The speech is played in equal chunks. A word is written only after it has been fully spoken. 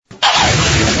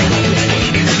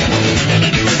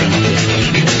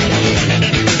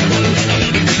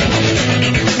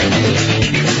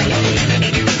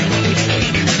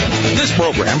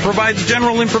program provides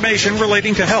general information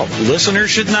relating to health. Listeners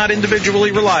should not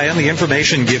individually rely on the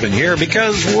information given here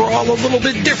because we're all a little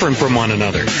bit different from one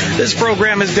another. This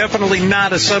program is definitely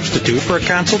not a substitute for a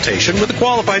consultation with a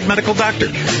qualified medical doctor.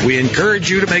 We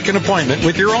encourage you to make an appointment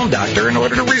with your own doctor in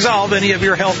order to resolve any of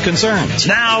your health concerns.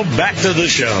 Now, back to the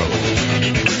show.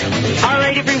 All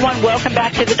right, everyone, welcome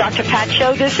back to the Dr. Pat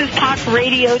Show. This is Talk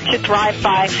Radio to Thrive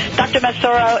By. Dr.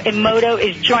 Masaru Emoto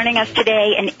is joining us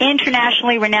today, an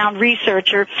internationally renowned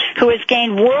researcher who has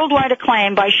gained worldwide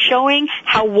acclaim by showing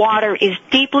how water is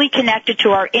deeply connected to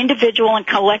our individual and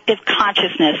collective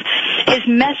consciousness. His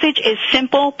message is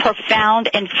simple, profound,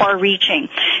 and far-reaching.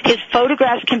 His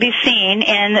photographs can be seen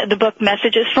in the book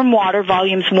Messages from Water,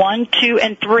 Volumes 1, 2,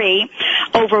 and 3.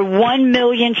 Over 1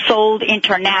 million sold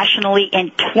internationally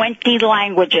in 20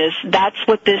 languages. That's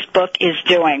what this book is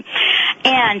doing.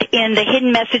 And in the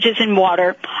Hidden Messages in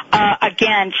Water,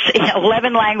 again,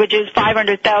 11 languages,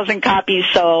 500,000 copies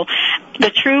sold. The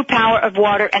True Power of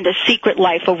Water and the Secret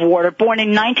Life of Water. Born in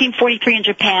 1943 in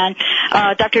Japan,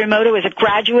 Dr. Emoto is a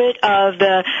graduate of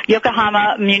the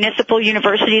Yokohama Municipal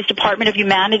University's Department of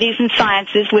Humanities and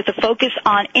Sciences with a focus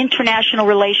on international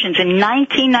relations. In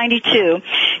 1992,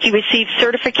 he received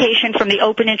certification from the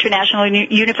Open International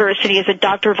University as a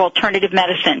Doctor of Alternative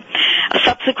Medicine.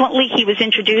 Subsequently, he was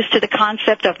introduced to the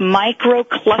concept of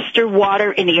microcluster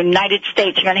water in the United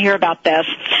States. You're going to hear about this.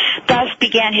 Thus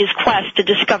began his quest to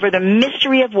discover the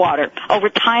mystery of water. Over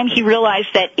time, he realized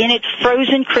that in its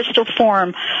frozen crystal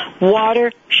form,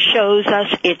 water shows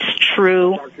us its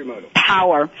true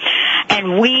power.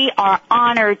 And we are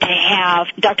honored to have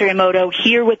Dr. Emoto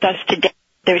here with us today.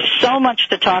 There's so much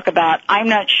to talk about. I'm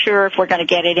not sure if we're going to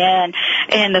get it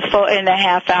in the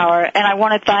half hour. And I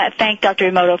want to thank Dr.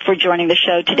 Emoto for joining the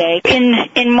show today.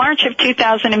 In March of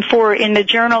 2004, in the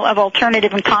Journal of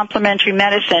Alternative and Complementary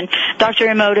Medicine, Dr.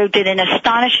 Emoto did an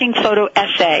astonishing photo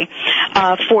essay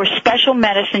for Special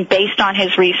Medicine based on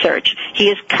his research. He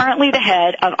is currently the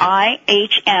head of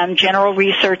IHM General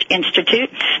Research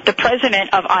Institute, the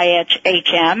president of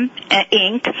IHM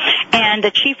Inc., and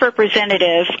the chief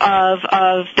representative of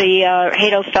the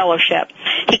Hato Fellowship.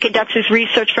 He conducts his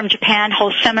research from Japan,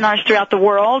 holds seminars throughout the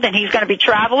world, and he's going to be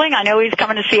traveling. I know he's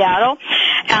coming to Seattle,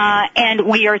 and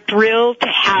we are thrilled to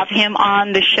have him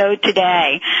on the show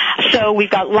today. So we've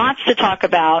got lots to talk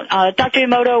about. Dr.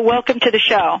 Emoto, welcome to the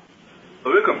show.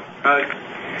 Welcome. Hi.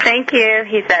 Thank you,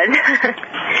 he said.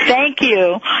 Thank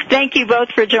you. Thank you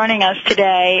both for joining us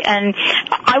today. And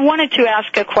I wanted to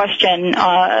ask a question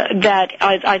that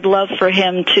I'd love for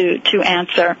him to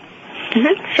answer.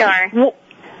 Mm-hmm. Sure.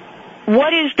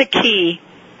 What is the key?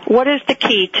 What is the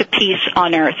key to peace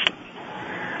on Earth?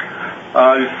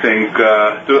 I think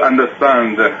to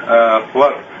understand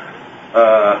what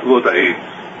water is.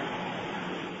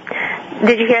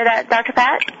 Did you hear that, Dr.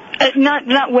 Pat?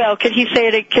 Not well. Could he say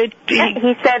it?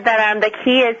 He said that the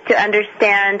key is to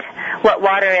understand what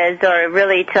water is, or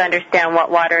really to understand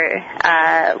what water,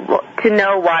 to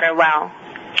know water well.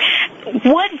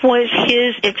 What was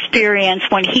his experience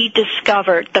when he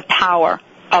discovered the power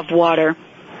of water?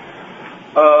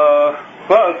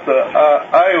 First,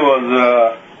 I was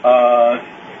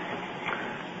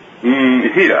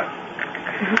here.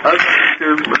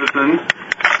 Alternative medicine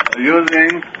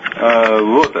using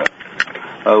water.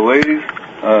 With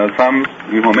some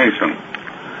information.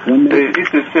 It is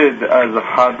said as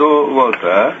hard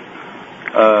water,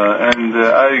 and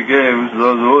I gave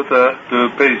those water to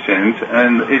patients,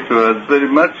 and it was very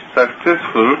much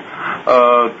successful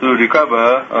to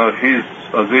recover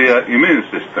their immune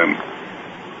system.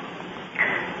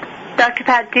 Dr.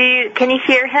 Pat, can you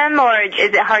hear him, or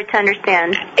is it hard to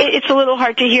understand? It's a little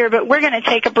hard to hear, but we're going to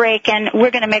take a break, and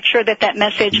we're going to make sure that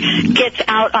message gets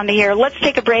out on the air. Let's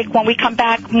take a break. When we come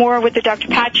back, more with the Dr.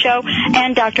 Pat Show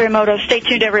and Dr. Emoto. Stay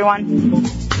tuned, everyone.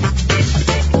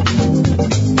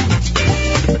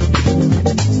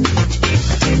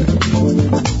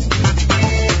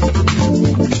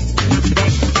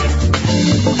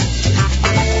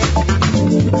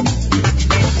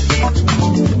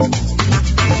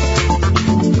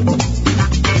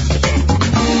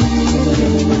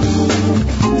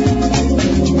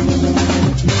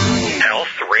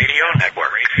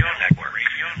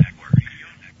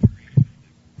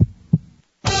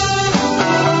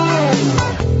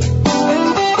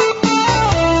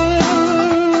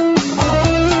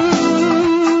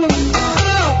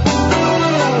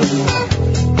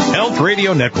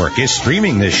 Radio Network is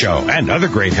streaming this show and other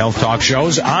great health talk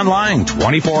shows online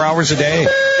 24 hours a day, 7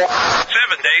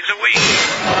 days a week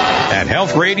at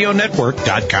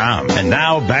healthradionetwork.com. And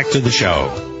now back to the show.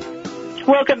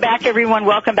 Welcome back, everyone.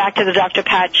 Welcome back to the Dr.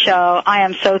 Pat Show. I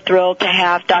am so thrilled to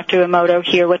have Dr. Emoto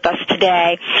here with us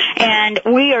today. And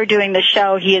we are doing the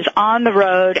show. He is on the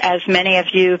road, as many of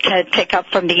you can pick up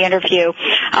from the interview.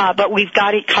 But we've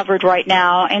got it covered right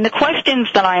now. And the questions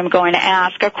that I am going to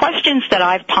ask are questions that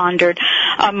I've pondered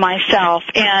myself.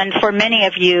 And for many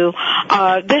of you,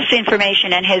 this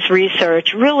information and his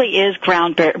research really is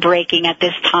groundbreaking at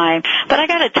this time. But I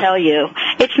got to tell you,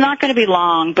 it's not going to be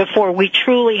long before we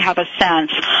truly have a sense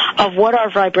of what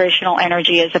our vibrational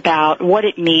energy is about, what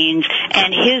it means,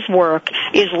 and his work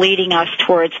is leading us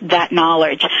towards that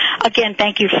knowledge. Again,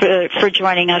 thank you for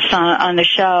joining us on the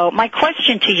show. My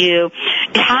question to you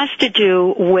has to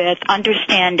do with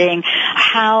understanding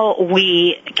how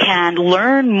we can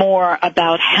learn more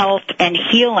about health and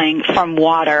healing from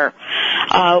water.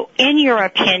 In your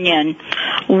opinion,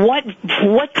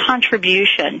 what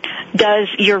contribution does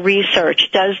your research,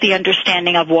 does the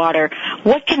understanding of water,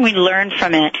 what can we learn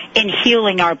from it in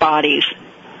healing our bodies?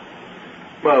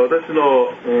 まあ、私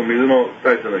の水の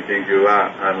対処の研究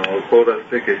は凍ら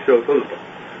せて結晶を取る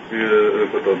という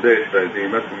ことで知られてい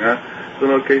ますが、そ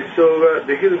の結晶が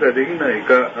できるかできない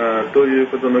かという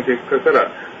ことの結果か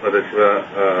ら私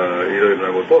はいろいろ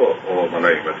なことを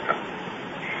学びました。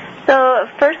So,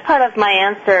 first part of my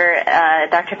answer,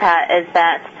 Dr. Pat, is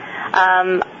that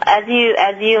as you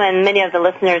and many of the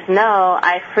listeners know,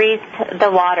 I freeze the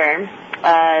water.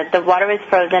 The water is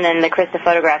frozen and the crystal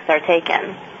photographs are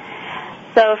taken.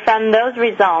 So from those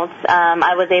results,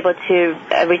 I was able to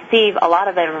receive a lot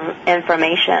of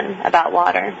information about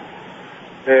water.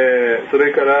 そ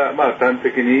れから、まあ、端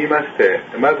的に言いまして、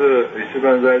まず一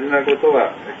番大事なこと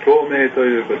は共鳴と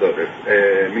いうことで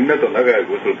す。みんなと仲良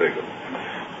くするということ。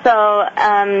So,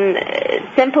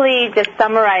 simply just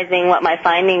summarizing what my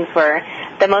findings were,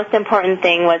 the most important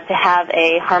thing was to have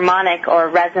a harmonic or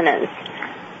resonance.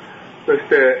 そし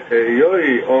て、良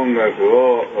い音楽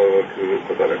を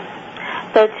聴くことです。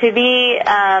So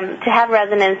to have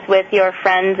resonance with your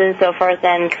friends and so forth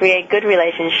and create good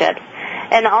relationships,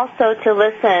 and also to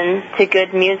listen to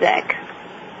good music.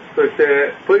 そし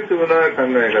てポジティブな考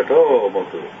え方を持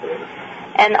つことです。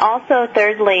And also,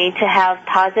 thirdly, to have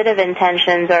positive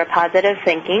intentions or positive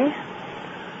thinking.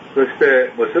 そし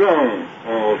てもちろん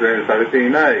汚染されてい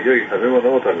ない良い食べ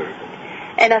物を食べる。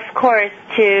And of course,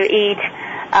 to eat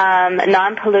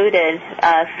non-polluted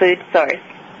food source.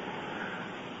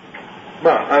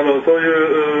 まあそう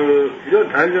いう非常に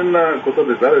単純なこと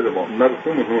で誰でもふ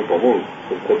むふむと思う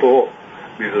ことを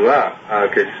水は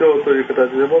結晶という形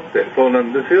でもってそうな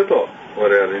んですよと我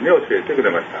々に教えてく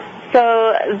れました。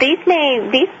So these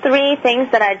three things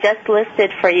that I just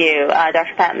listed for you,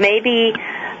 Dr. Pat, may be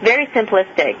very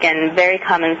simplistic and very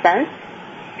common sense,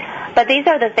 but these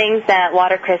are the things that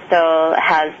water crystal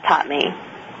has taught me.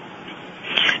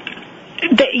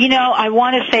 I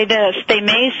want to say this. They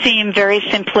may seem very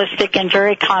simplistic and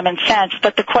very common sense,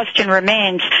 but the question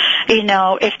remains,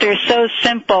 if they're so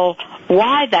simple,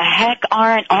 why the heck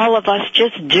aren't all of us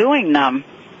just doing them?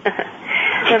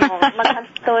 でも、簡単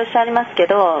とおっしゃいますけ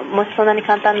ど、もしそんなに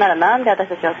簡単ならなんで私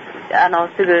たちは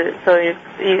すぐそうい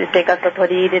う生活を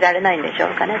取り入れられないんでしょ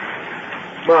うかね。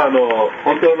まあ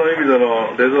本当の意味で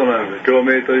のレゾナンス共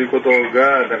鳴ということ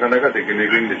がなかなかできに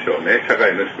くいんでしょうね、社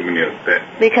会の仕組みによって。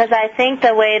Because I think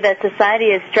the way that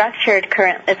society is structured,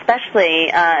 especially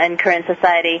in current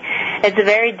society, it's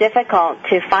very difficult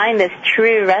to find this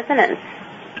true resonance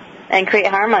and create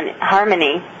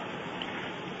harmony.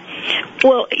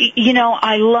 Well,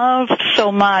 I love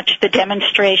so much the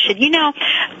demonstration.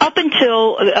 Up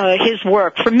until his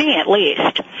work, for me at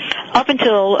least, up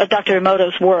until Dr.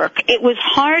 Emoto's work, it was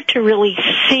hard to really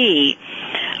see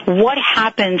what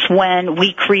happens when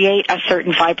we create a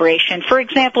certain vibration. For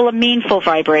example, a meaningful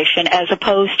vibration as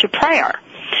opposed to prayer.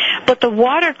 But the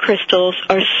water crystals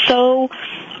are so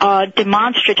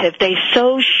demonstrative. They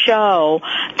so show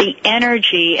the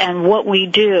energy and what we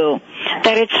do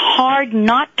that it's hard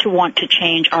not to want to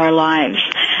change our lives.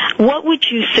 What would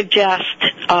you suggest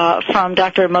from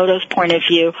Dr. Emoto's point of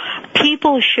view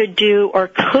people should do or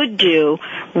could do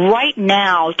right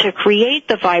now to create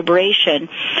the vibration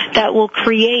that will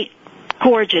create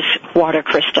gorgeous water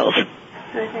crystals?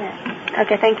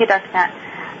 Okay, thank you, Dr. Pat.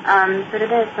 それ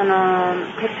でその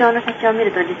結晶の写真を見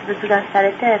ると実物がさ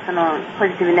れてそのポ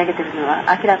ジティブネガティブのは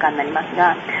明らかになります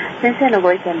が、先生の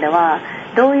ご意見では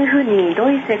どういうふうにど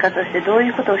ういう生活をしてどう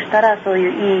いうことをしたらそうい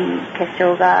ういい結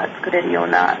晶が作れるよう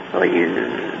なそうい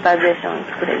うバイブレーションを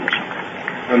作れるでしょうか。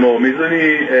水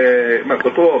に、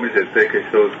ことを見せて結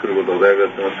晶を作ることを大事だ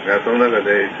と思いますが、その中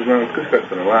で一番美しかっ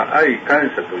たのは愛感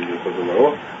謝という言葉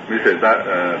を見せた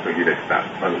時でした。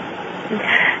まず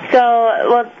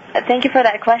Well, thank you for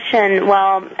that question.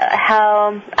 Well,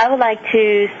 how I would like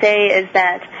to say is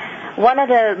that one of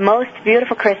the most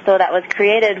beautiful crystal that was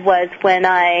created was when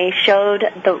I showed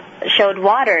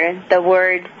water the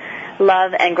word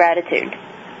love and gratitude.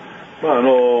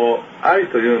 愛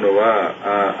というの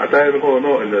は与える方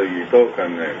のエネルギーと考え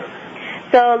ます。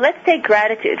So let's take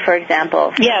gratitude, for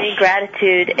example. Yes.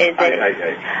 Gratitude is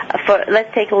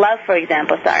let's take love, for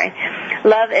example. Sorry.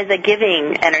 Love is a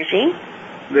giving energy.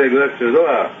 で、グラティチュード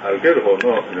は受ける方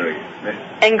のエネルギーですね。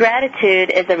And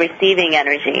gratitude is a receiving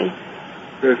energy.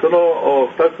 で、その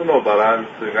2つのバラン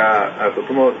スがと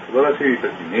ても素晴らしい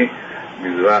時に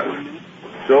水は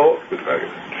水を作ったわけ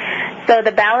です。So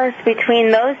the balance between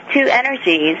those two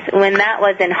energies, when that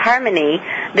was in harmony,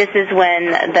 this is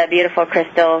when the beautiful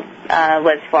crystal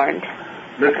was formed.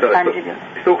 ですから一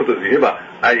言で言えば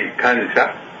愛、感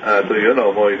謝というような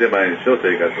思いで毎日を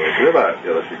生活をすれば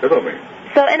よろしいかと思います。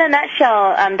So in a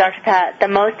nutshell, Dr. Pat, the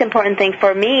most important thing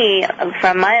for me,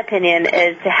 from my opinion,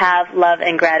 is to have love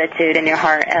and gratitude in your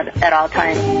heart at all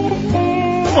times.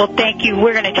 Well, thank you.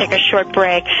 We're going to take a short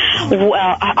break. Well,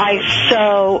 I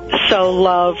so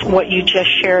love what you just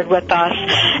shared with us.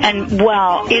 And,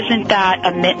 well, isn't that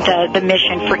the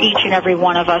mission for each and every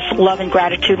one of us, love and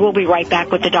gratitude? We'll be right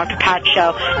back with the Dr. Pat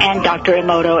Show and Dr.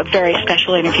 Emoto, a very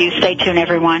special interview. Stay tuned,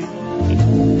 everyone.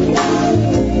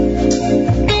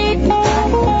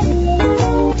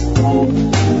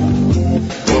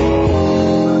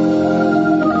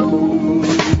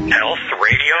 Health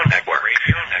Radio Network.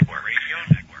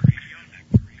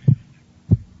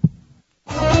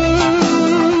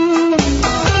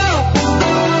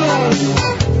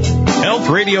 Health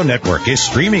Radio Network is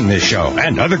streaming this show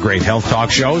and other great health talk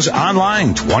shows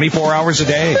online 24 hours a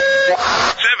day, 7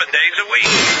 days a week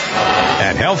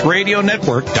at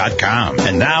healthradionetwork.com.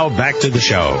 And now back to the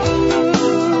show.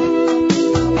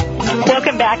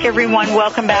 Welcome back, everyone.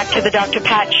 Welcome back to the Dr.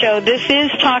 Pat Show. This is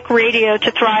Talk Radio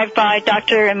to Thrive By.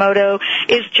 Dr. Emoto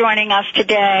is joining us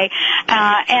today,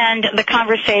 and the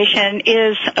conversation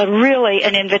is really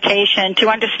an invitation to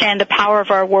understand the power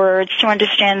of our words, to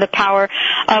understand the power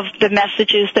of the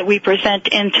messages that we present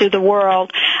into the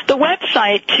world. The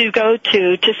website to go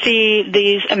to see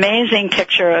these amazing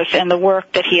pictures and the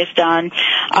work that he has done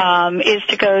is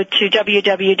to go to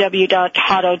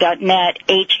www.hado.net,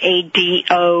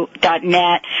 HADO.net.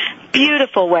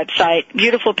 Beautiful website,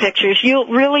 beautiful pictures. You'll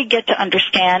really get to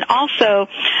understand. Also,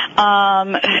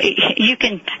 you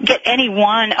can get any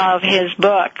one of his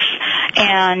books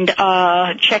and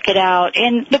check it out.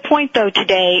 And the point, though,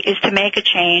 today is to make a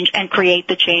change and create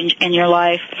the change in your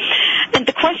life. And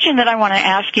the question that I want to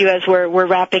ask you as we're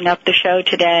wrapping up the show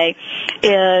today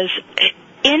is,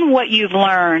 in what you've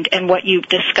learned and what you've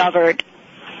discovered,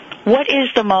 what is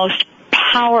the most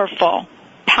powerful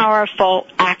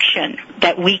action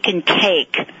that we can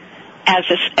take as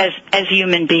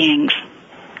human beings?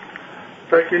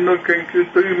 最近の研究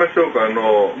といいましょうか、た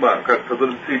ど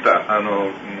り着いた私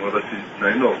な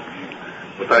りの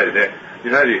答えで、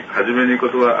やはり初めにこ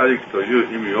とはありきと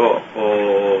いう意味を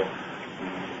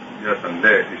皆さん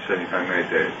で一緒に考え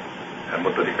ても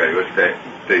っと理解をしていっ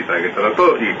ていただけたら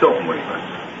といいと思います。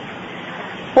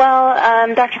Well,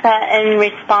 Dr. Pat, in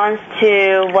response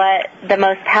to what the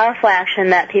most powerful action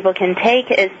that people can take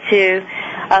is to,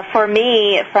 for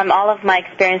me, from all of my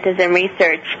experiences in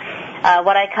research,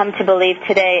 what I come to believe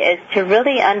today is to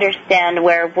really understand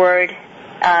where word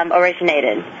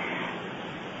originated.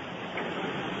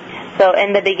 So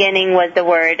in the beginning was the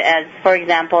word, as, for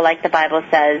example, like the Bible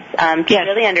says, to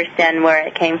really understand where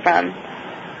it came from.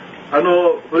 フレ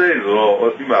ーズ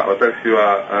を今私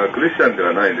はクリスチャンで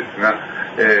はないですが、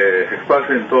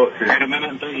100% 知ります。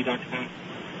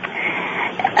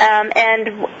And,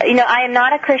 I am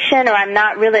not a Christian or I'm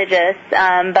not religious,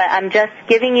 but I'm just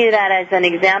giving you that as an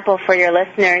example for your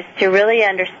listeners to really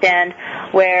understand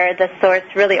where the source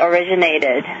really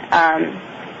originated.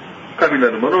 神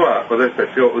なるものは私た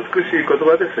ちを美しい言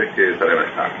葉で設計されま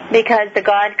した。Because the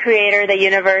God creator, the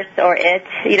universe, or it,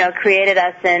 created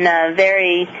us in a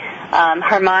very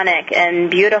harmonic and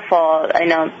beautiful,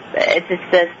 it's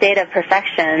a state of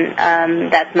perfection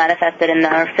that's manifested in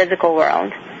our physical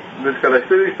world. ですから一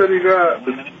人一人が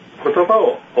言葉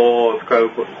を使う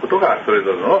ことがそれ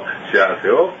ぞれの幸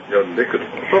せを呼んでくる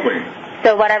ものと思います。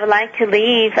So what I would like to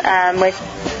leave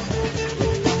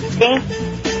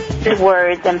with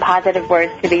words and positive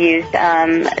words to be used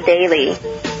daily.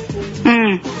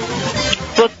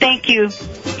 Well, thank you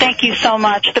Thank you so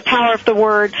much. The power of the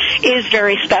word is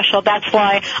very special. That's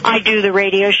why I do the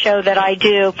radio show that I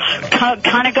do.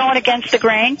 Kind of going against the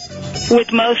grain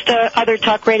with most other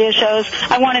talk radio shows.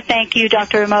 I want to thank you,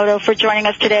 Dr. Emoto, for joining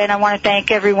us today, and I want to thank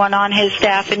everyone on his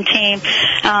staff and team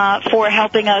for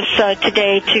helping us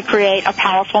today to create a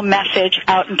powerful message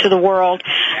out into the world.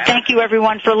 Thank you,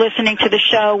 everyone, for listening to the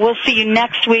show. We'll see you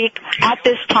next week at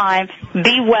this time.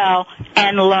 Be well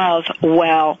and love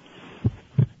well.